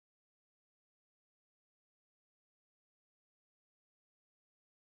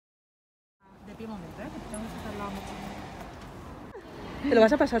Aquí un momento, vamos a hacer la mochila. ¿Te lo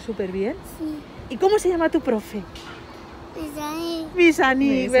vas a pasar súper bien? Sí. ¿Y cómo se llama tu profe? Bisani.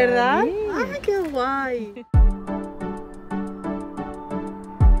 Bisani, ¿verdad? Bisani. ¡Ay, qué guay!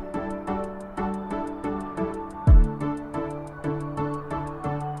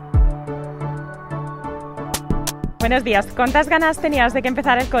 Buenos días, ¿cuántas ganas tenías de que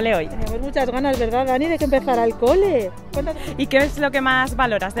empezara el cole hoy? Teníamos muchas ganas, ¿verdad, Dani, de que empezara el cole? ¿Y qué es lo que más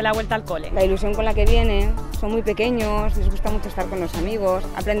valoras de la vuelta al cole? La ilusión con la que vienen, son muy pequeños, les gusta mucho estar con los amigos,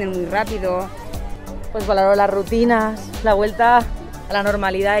 aprenden muy rápido. Pues valoro las rutinas, la vuelta a la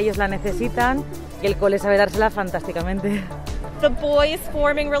normalidad, ellos la necesitan y el cole sabe dársela fantásticamente. The boys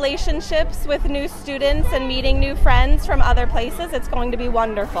forming relationships with new students and meeting new friends from other places, it's going to be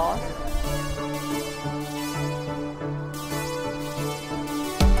wonderful.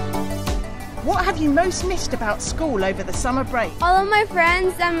 What have you most missed about school over the summer break? All of my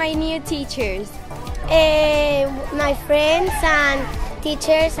friends and my new teachers. My friends and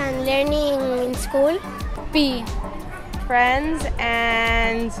teachers and learning in school. B. Friends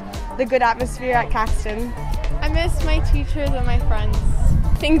and the good atmosphere at Caxton. I miss my teachers and my friends.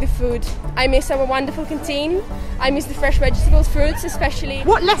 I think the food. I miss our wonderful canteen. I miss the fresh vegetables, fruits especially.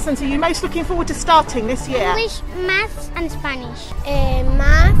 What lessons are you most looking forward to starting this year? English, maths and Spanish.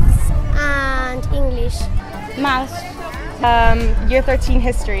 Maths and English. Maths. Year 13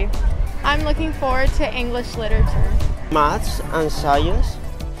 history. I'm looking forward to English literature. Maths and science.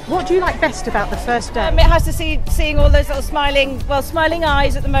 What do you like best about the first day? It has to seeing all those little smiling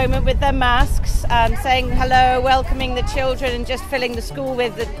eyes at the moment with their masks, saying hello, welcoming the children and just filling the school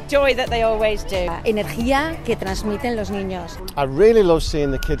with the joy that they always do. La energía que transmiten los niños. I really love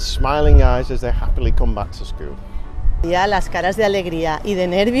seeing the kids' smiling eyes as they happily come back to school. Ya las caras de alegría y de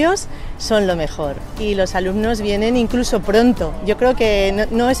nervios son lo mejor y los alumnos vienen incluso pronto. Yo creo que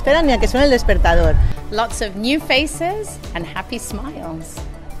no esperan ni a que suene el despertador. Lots of new faces and happy smiles.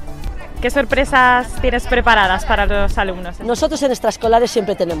 ¿Qué sorpresas tienes preparadas para los alumnos? Nosotros en extraescolares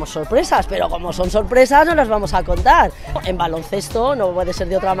siempre tenemos sorpresas, pero como son sorpresas no las vamos a contar. En baloncesto no puede ser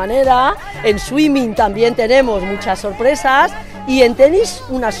de otra manera, en swimming también tenemos muchas sorpresas y en tenis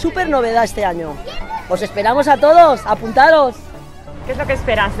una súper novedad este año. Os esperamos a todos, apuntaros. ¿Qué es lo que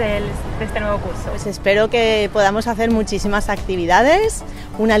esperas de este nuevo curso? Pues espero que podamos hacer muchísimas actividades,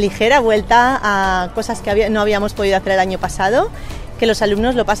 una ligera vuelta a cosas que no habíamos podido hacer el año pasado, que los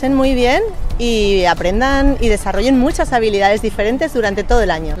alumnos lo pasen muy bien y aprendan y desarrollen muchas habilidades diferentes durante todo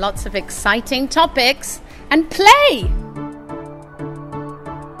el año. Lots of exciting topics and play!